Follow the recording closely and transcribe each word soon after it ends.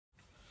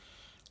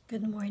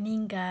Good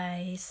morning,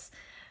 guys.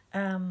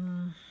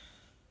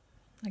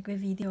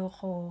 Nagbe-video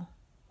ko.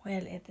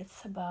 Well,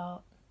 it's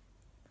about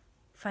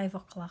 5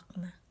 o'clock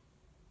na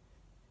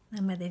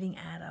madaling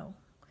araw.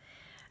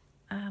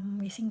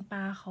 Gising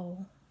pa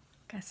ako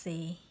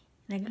kasi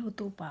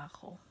nagluto pa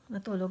ako.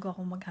 Natulog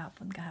ako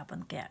maghapon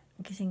kahapon kaya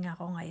gising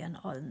ako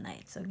ngayon all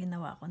night. So,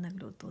 ginawa ko,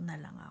 nagluto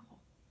na lang ako.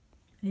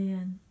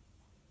 Ayan.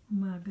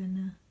 Umaga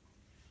na.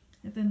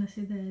 Ito na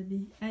si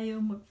Daddy.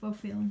 Ayaw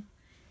magpa-film.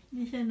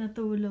 Hindi siya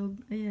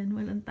natulog. Ayan,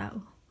 walang tao.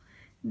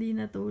 Hindi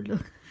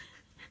natulog.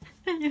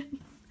 Ayan.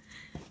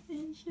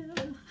 Ayan siya.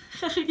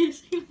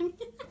 Kakagising lang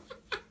niya.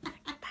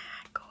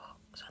 Nagtago.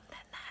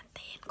 Sundan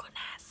natin kung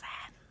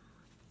nasan.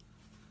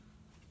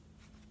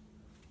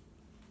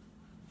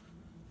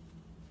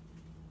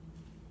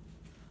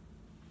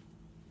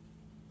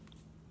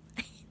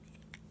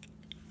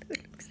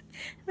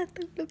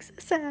 Natulog sa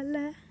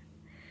sala.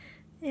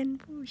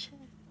 Ayan po siya.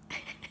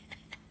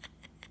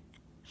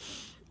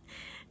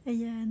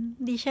 Ayan,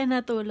 hindi siya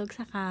natulog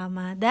sa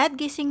kama. Dad,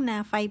 gising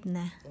na, 5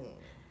 na.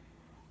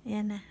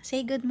 Ayan na.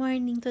 Say good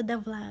morning to the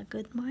vlog.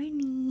 Good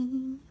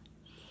morning.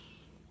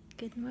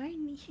 Good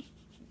morning.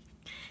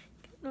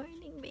 Good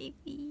morning,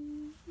 baby.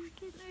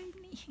 Good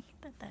morning.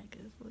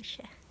 Tatago po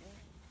siya.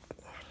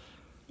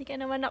 Hindi ka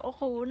naman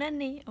nakukunan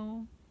eh.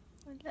 Oh,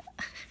 wala.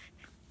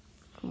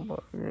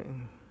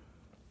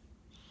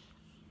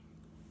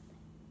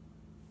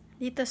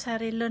 Dito sa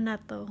relo na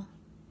to,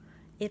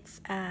 it's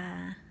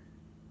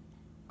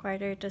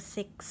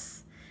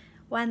 5:45.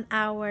 1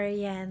 hour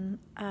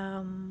yan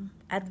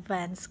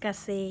advance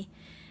kasi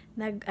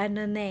nag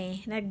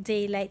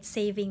daylight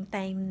saving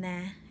time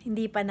na.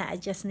 Hindi pa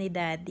na-adjust ni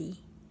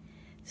Daddy.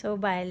 So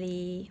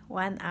bali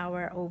 1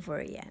 hour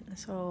over yan.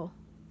 So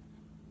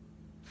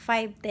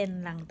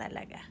 5:10 lang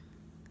talaga.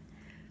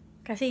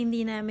 Kasi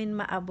hindi namin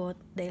maabot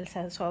dahil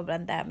sa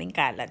sobrang daming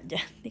kalat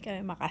dyan. Hindi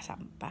kami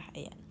makasampa.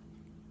 Ayan.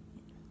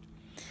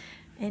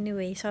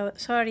 Anyway, so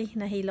sorry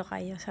nahilo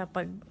kayo sa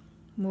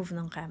pag-move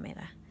ng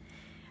camera.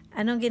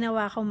 Anong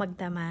ginawa ko?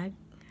 Magdamag?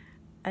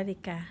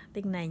 Alika,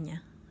 tignan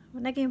niya.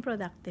 Naging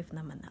productive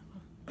naman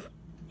ako.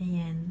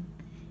 Ayan.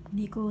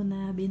 Hindi ko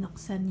na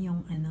binuksan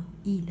yung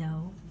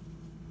ilaw.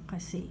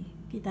 Kasi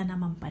kita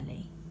naman pala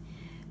eh.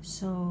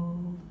 So,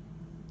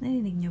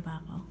 narinig niyo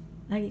ba ako?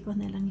 Lagi ko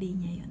nalang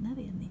linya yun.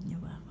 Narinig niyo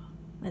ba ako?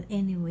 But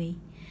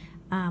anyway,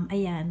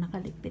 ayan,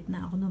 nakaligpit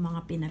na ako ng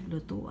mga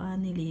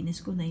pinaglutuan.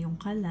 Nilinis ko na yung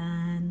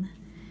kalan.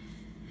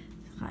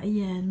 Saka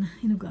ayan,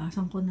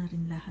 hinugasan ko na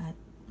rin lahat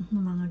ng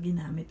mga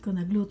ginamit ko.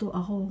 Nagluto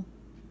ako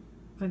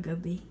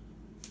kagabi.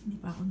 Hindi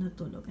pa ako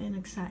natulog. Kaya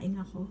nagsaing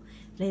ako.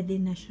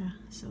 Ready na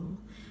siya. So,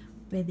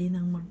 pwede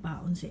nang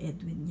magbaon si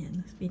Edwin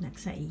yan.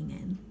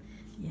 Pinagsaingan.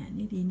 Yan,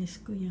 nilinis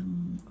ko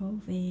yung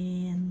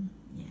oven.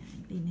 Yan,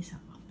 linis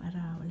ako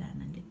para wala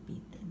nang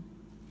ligpitin.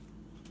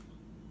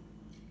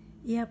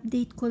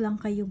 I-update ko lang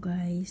kayo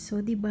guys.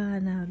 So,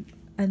 diba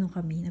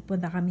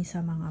napunta kami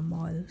sa mga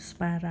malls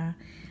para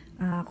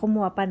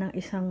kumuha pa ng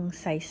isang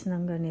size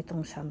ng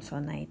ganitong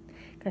Samsonite.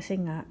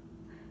 Kasi nga,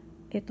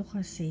 ito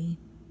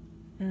kasi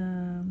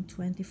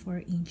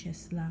 24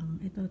 inches lang.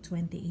 Ito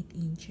 28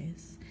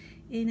 inches.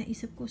 Eh,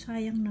 naisip ko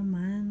sayang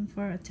naman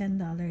for a $10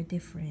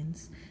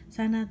 difference.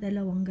 Sana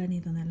dalawang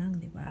ganito na lang,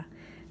 di ba?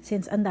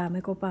 Since ang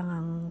dami ko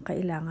pang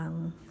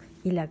kailangang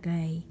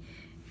ilagay.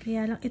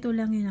 Kaya lang, ito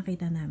lang yung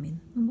nakita namin.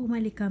 Nung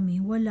bumalik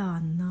kami, wala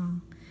na.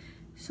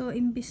 So,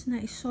 imbis na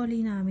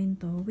isoli namin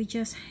to, we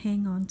just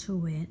hang on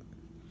to it.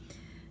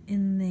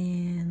 And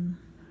then,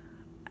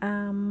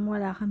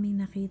 wala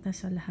kaming nakita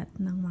sa lahat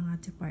ng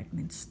mga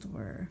department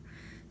store.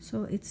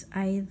 So, it's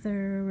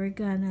either we're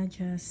gonna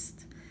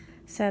just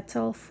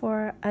settle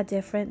for a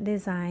different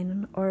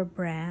design or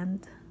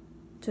brand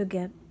to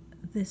get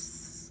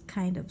this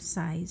kind of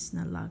size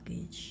na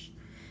luggage.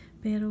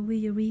 Pero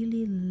we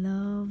really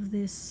love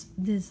this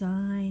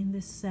design,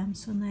 this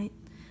Samsonite.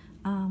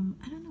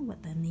 I don't know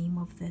what the name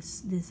of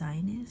this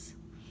design is,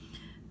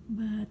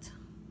 but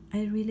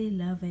I really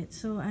love it.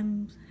 So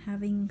I'm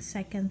having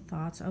second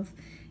thoughts of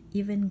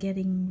even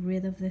getting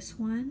rid of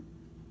this one.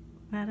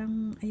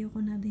 Parang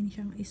ayoko na din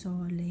siyang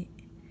isole.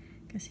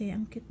 Kasi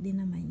ang cute din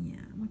naman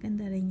niya.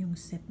 Maganda rin yung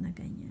set na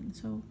ganyan.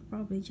 So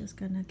probably just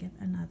gonna get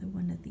another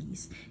one of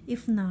these.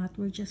 If not,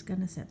 we're just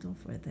gonna settle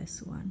for this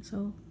one.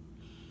 So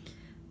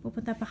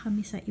pupunta pa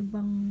kami sa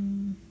ibang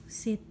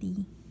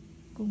city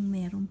kung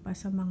meron pa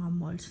sa mga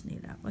malls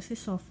nila. Kasi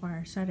so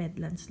far, sa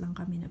Redlands lang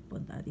kami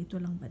nagpunta. Dito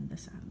lang banda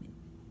sa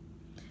amin.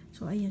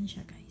 So, ayan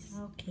siya, guys.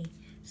 Okay.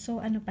 So,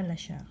 ano pala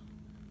siya?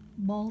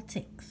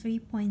 Baltic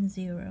 3.0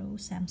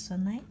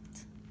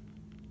 Samsonite.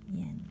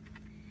 Yan.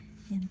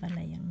 Yan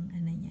pala yung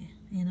niya.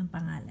 Yan ang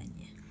pangalan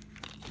niya.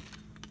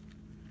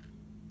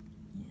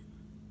 Yan.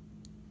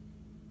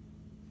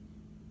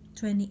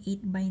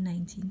 28 by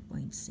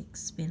 19.6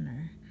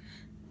 spinner.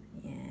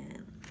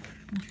 Yan.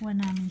 Nakuha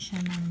namin siya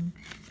ng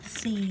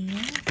sale.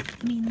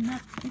 I mean,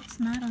 it's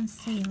not on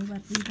sale,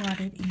 but we bought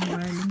it in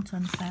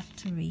Burlington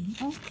Factory.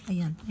 Oh,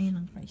 ayan. Ayan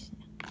ang price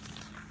niya.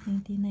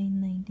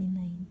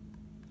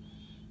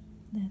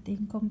 $99.99.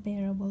 Dating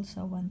comparable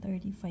sa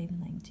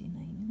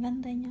 $135.99.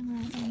 Ganda niya nga.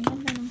 Ang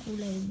ganda ng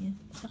kulay niya.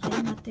 Saka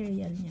yung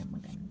material niya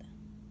maganda.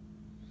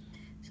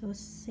 So,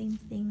 same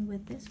thing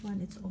with this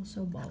one. It's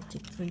also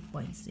Baltic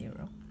 3.0.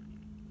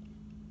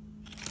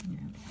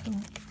 Yeah. So,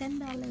 $10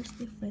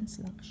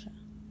 difference lang siya.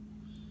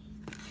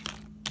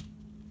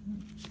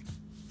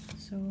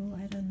 So,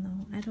 I don't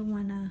know. I don't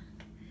wanna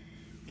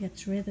get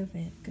rid of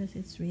it because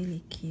it's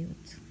really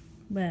cute.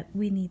 But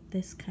we need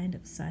this kind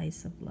of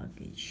size of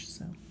luggage.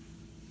 So,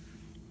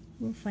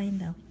 we'll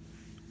find out.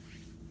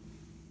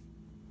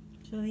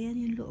 So,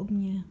 yan yung loob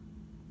niya.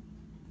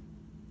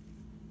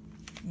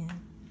 Yan.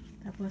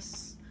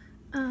 Tapos,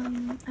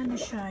 ano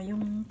siya,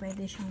 yung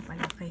pwede siyang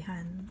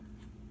palakihan.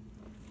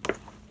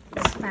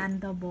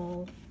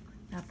 Expandable.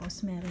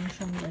 Tapos, meron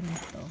siyang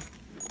ganito.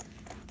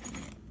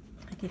 Yan.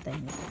 Nakikita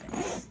niyo ito,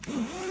 guys.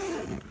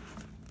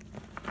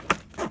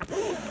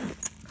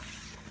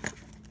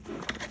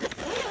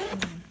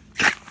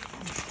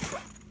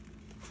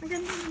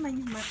 Maganda naman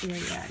yung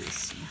materials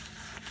niya.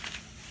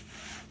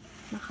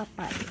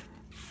 Makapal.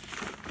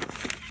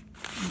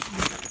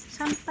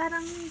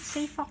 Parang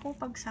safe ako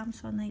pag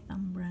Samsonite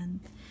ang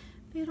brand.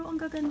 Pero ang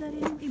gaganda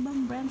rin yung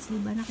ibang brands,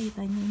 di ba?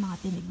 Nakita niyo yung mga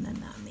tinignan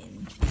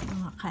namin.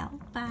 Mga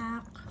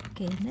Calpac,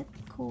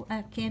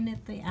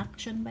 Kenneth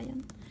Reaction ba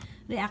yun?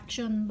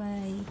 Reaction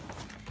by,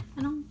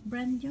 anong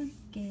brand yun?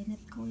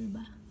 Kenneth Cole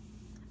ba?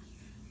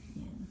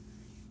 Yan.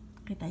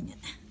 Kita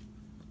niyo na.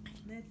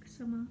 Dahil ko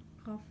sa mga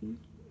coffee.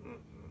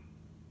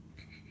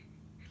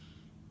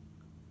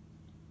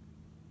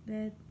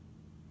 Dad,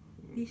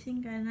 gising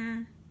ka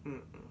na.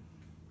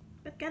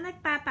 Ba't ka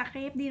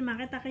nagtatakip? Di naman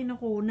kita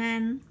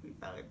kinukunan.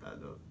 Kita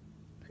doon.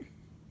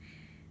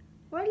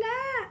 Wala!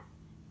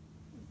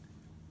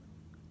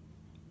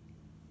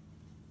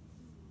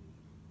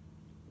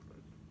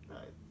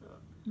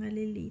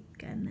 Malilate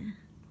ka na.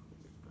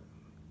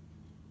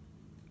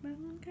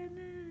 Bangon ka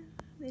na.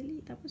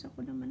 Dali. Tapos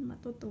ako naman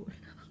matutulog.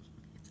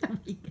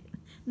 Sabi ka.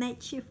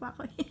 Night shift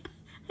ako.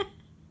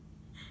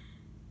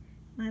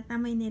 Nakita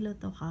mo yung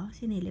niluto ko?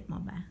 Sinilip mo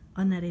ba?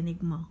 O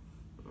narinig mo?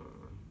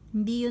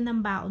 Hindi yun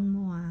ang baon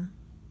mo, ha.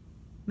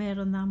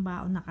 Meron na ang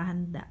baon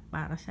nakahanda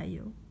para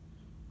sa'yo.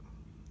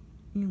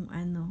 Yung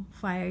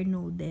fire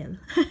noodle.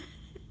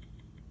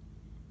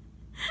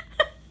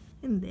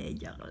 Hindi,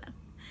 joke lang.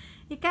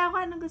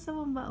 Ikaw, ano gusto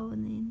mong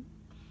baonin?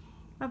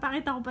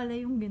 Papakita ko pala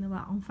yung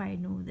ginawa kong fire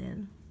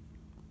noodle.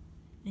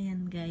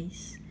 Ayan,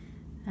 guys.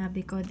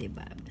 Sabi ko,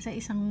 diba, sa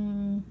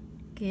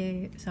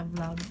sa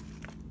vlog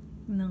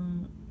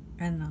ng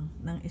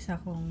isa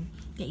kong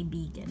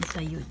kaibigan sa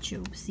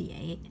YouTube, si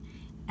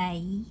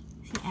Ai,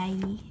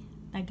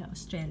 taga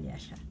Australia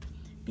siya.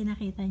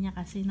 Pinakita niya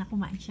kasi na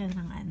kumain siya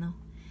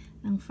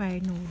ng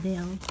fire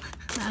noodle.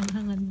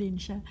 Naanghangan din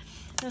siya.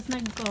 Tapos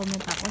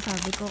nag-comment ako,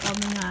 sabi ko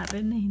kami nga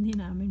rin na hindi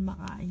namin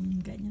makain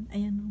yung ganyan.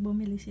 Ayan,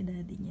 bumili si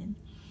daddy niyan.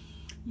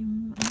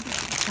 Yung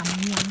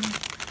samyang.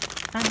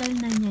 Tagal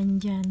na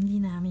niyan dyan, hindi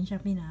namin siya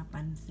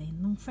pinapansin.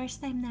 Nung first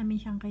time namin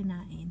siyang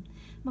kinain,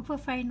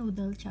 magpa-fire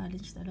noodle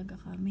challenge talaga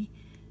kami.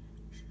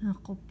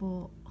 Ako po,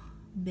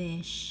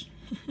 besh.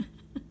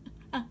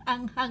 Ang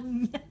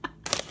anghang niya.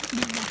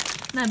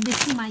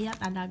 Nabismaya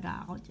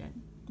talaga ako dyan.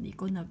 Hindi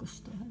ko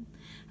nagustuhan.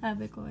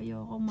 Sabi ko,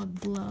 ayoko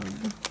mag-vlog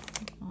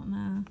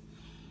na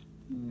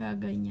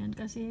gaganyan.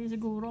 Kasi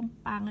siguro ang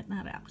pangit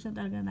na reaction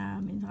talaga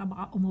namin. Saka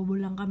baka umubo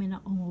lang kami na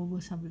umubo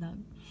sa vlog.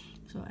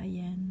 So,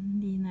 ayan.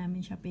 Hindi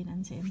namin siya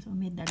pinansin. So,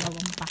 may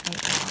dalawang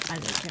pakete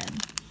pala dyan.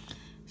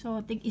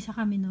 So, tig-isa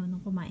kami nung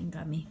kumain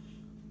kami.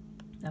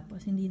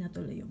 Tapos, hindi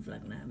natuloy yung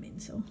vlog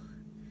namin. So,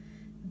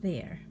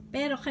 there.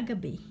 Pero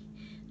kagabi,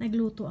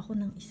 nagluto ako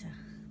ng isa.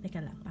 Teka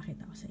lang,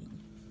 pakita ko sa inyo.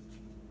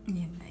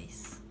 Ayan,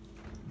 guys.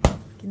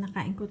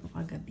 Kinakain ko to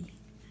kagabi.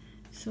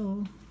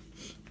 So,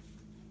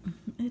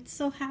 it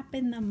so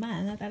happened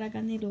naman na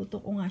talaga niluto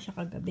ko nga siya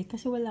kagabi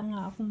kasi wala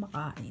nga akong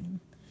makain.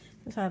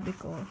 So, sabi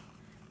ko,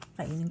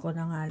 kainin ko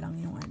na nga lang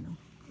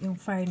yung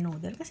fire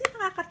noodle. Kasi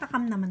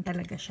nakakatakam naman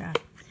talaga siya.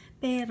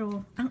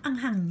 Pero, ang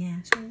anghang niya.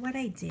 So, what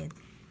I did,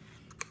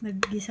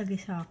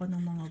 naggisa-gisa ako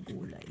ng mga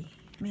gulay.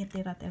 May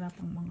tira-tira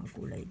pang mga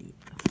gulay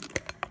dito.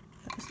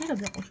 Tapos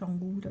nilagyan ko siyang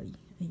gulay.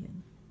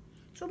 Ayan.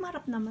 So,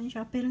 marap naman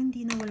siya. Pero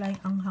hindi na wala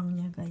yung anghang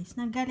niya, guys.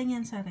 Nagaling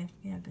yan sa ref.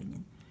 Kaya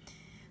ganyan.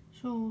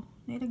 So,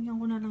 nilagyan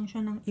ko na lang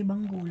siya ng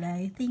ibang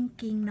gulay.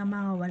 Thinking na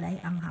mawawala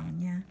yung anghang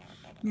niya.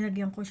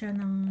 Nilagyan ko siya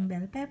ng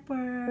bell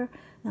pepper,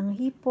 ng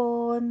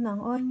hipon, ng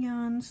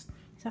onions,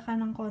 saka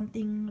ng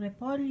konting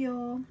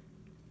repolyo.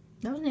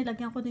 Tapos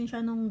nilagyan ko din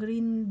siya ng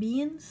green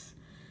beans.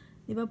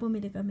 Diba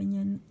bumili kami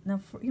niyan,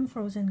 yung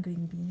frozen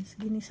green beans.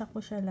 Ginisa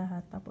ko siya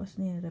lahat, tapos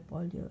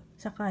repolyo.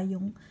 Saka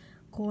yung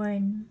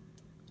corn,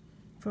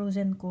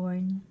 frozen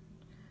corn.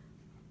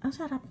 Ang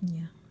sarap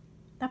niya.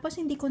 Tapos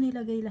hindi ko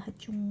nilagay lahat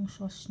yung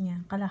sauce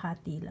niya,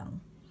 kalahati lang.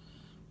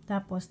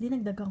 Tapos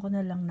dinagdagan ko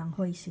na lang ng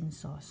hoisin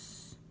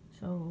sauce.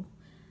 So,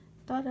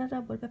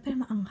 tolerable pa,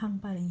 pero maanghang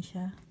pa rin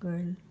siya,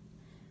 girl.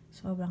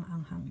 Sobrang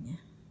anghang niya.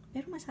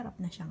 Pero masarap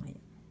na siya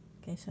ngayon.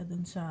 Kaysa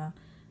dun sa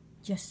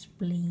just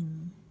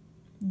plain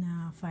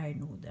na fire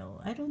noodle.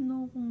 I don't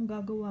know kung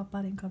gagawa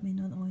pa rin kami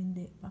nun o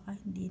hindi. Baka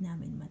hindi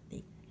namin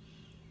matik.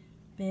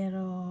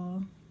 Pero,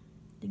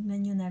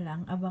 tignan nyo na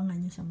lang. Abangan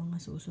nyo sa mga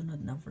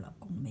susunod na vlog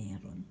kung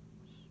meron.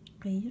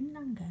 Okay, yun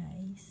lang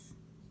guys.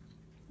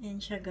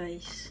 Yan siya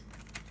guys.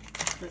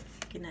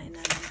 Kinain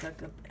namin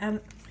kagabi.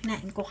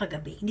 Kinain ko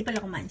kagabi. Hindi pala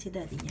kumain si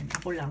daddy niyan.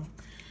 Ako lang.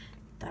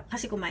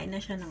 Kasi kumain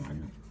na siya ng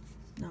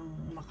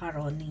ng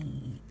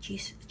macaroni,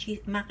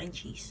 mac and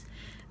cheese.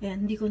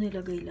 Ayan, hindi ko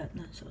nilagay lahat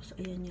ng sauce.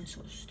 Ayan yung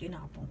sauce.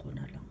 Tinapon ko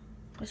na lang.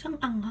 Kasi ang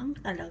anghang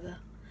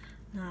talaga.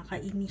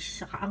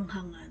 Nakakainis sa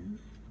kaanghangan.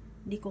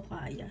 Hindi ko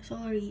kaya.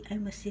 Sorry,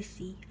 I'm a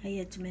sissy.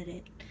 I admit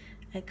it.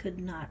 I could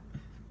not.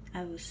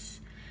 I was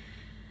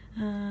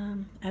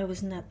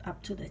not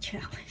up to the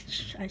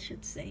challenge, I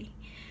should say.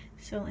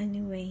 So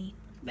anyway,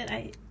 but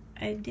I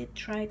did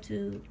try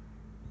to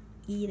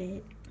eat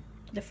it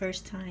the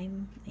first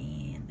time,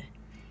 and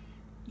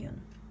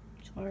yun.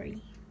 Sorry,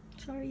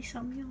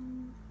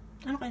 samyang.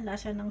 Ano kaya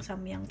lasa ng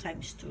samyang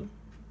times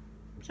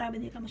 2? Sabi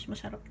nila mas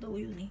masarap daw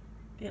yun eh.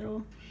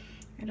 Pero,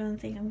 I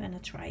don't think I'm gonna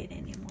try it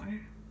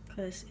anymore.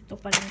 Because ito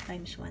pa lang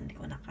times 1, di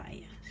ko na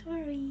kaya.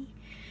 Sorry.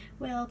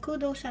 Well,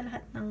 kudos sa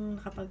lahat ng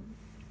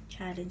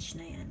nakapag-challenge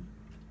na yan.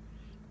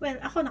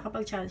 Well, ako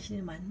nakapag-challenge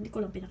naman. Hindi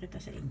ko lang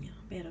pinakita sa inyo.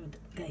 Pero,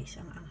 guys,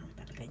 ang anghang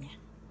talaga niya.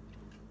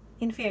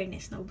 In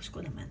fairness, naubos ko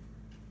naman.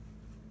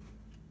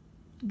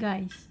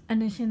 Guys,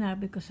 ano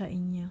sinabi ko sa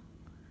inyo?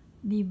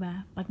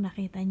 Diba, pag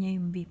nakita niya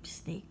yung beef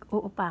steak,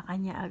 uupakan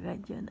niya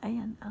agad yun.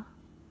 Ayan, oh.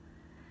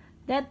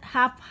 That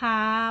half.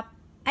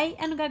 Ay,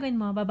 ano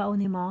gagawin mo?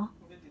 Babaunin mo?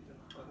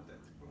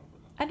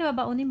 Ano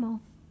babaunin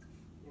mo?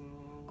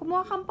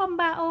 Kumuha kang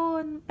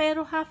pambaon,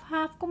 pero half.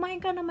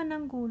 Kumain ka naman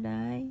ng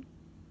gulay.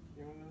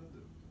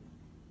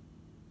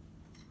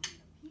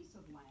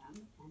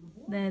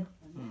 Dad.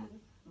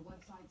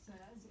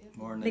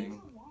 Morning.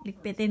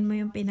 Likpitin mo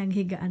yung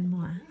pinaghigaan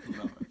mo, ha?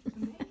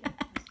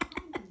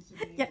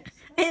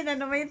 Ayun na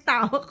naman yung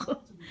tao ko.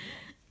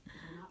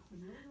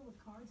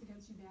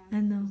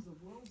 Ano?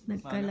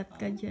 Nagkalat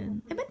ka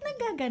dyan. Eh, ba't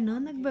nagagano?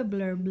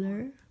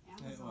 Nagbe-blur-blur?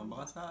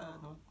 Baka sa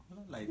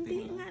lighting.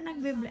 Hindi nga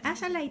nagbe-blur.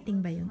 Sa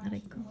lighting ba yun?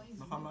 Aray ko.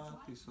 Baka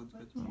matisod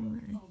ka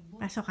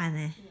Pasok ka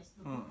na.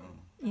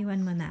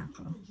 Iwan mo na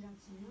ako.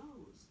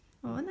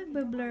 Oo,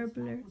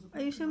 nagbe-blur-blur.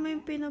 Ayusin mo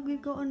yung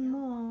pinaghigaan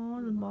mo, ha?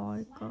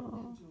 Bye ka.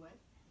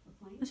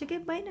 Sige,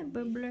 bye.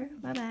 Nagbe-blur.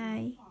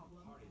 Bye-bye.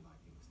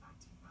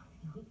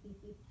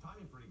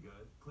 Timing pretty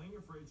good. Clean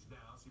your fridge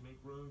now so you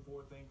make room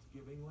for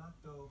Thanksgiving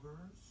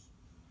leftovers.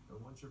 Or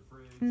once your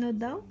fridge Ano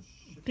daw?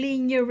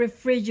 Clean your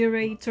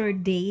refrigerator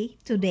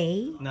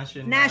today.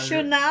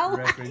 National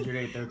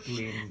Refrigerator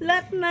clean.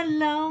 Lahat na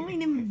lang.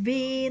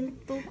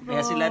 Inimbento ko.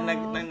 Kaya sila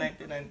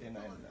nag-1999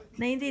 lang.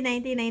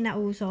 1999 na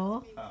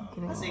uso?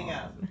 Kasi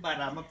nga,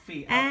 para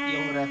mag-free out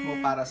yung ref mo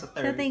para sa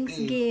 30K. Sa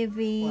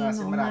Thanksgiving.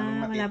 Kasi maraming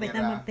Malapit na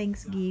matitira.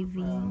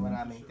 mag-Thanksgiving.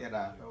 Maraming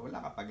tira. Wala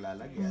ka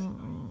paglalagyan.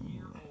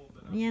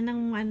 Yan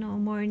ang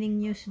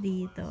morning news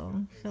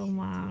dito. Sa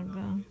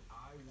umaga.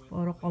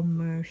 Puro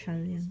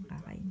commercial yan.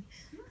 Kakainis.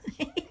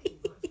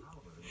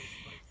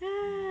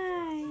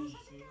 Ay.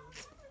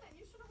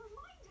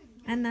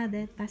 Ano,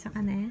 Dad? Pasa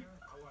ka na eh?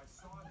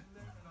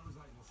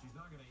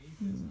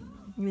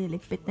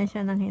 Liligpit na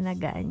siya ng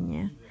hinagaan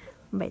niya.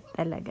 Bait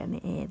talaga ni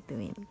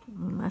Edwin.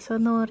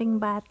 Masunuring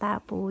bata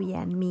po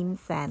yan.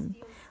 Minsan.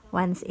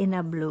 Once in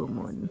a blue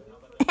moon.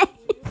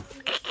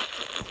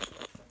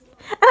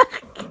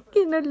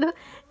 Kinulo.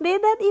 Hindi,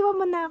 Dad, iwan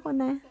mo na ako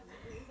na.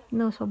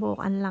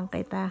 Subukan lang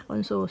kita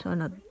kung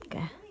susunod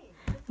ka.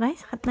 Ay,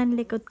 sakit ng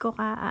likod ko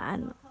ka.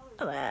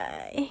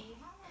 Bye.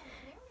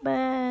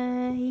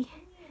 Bye.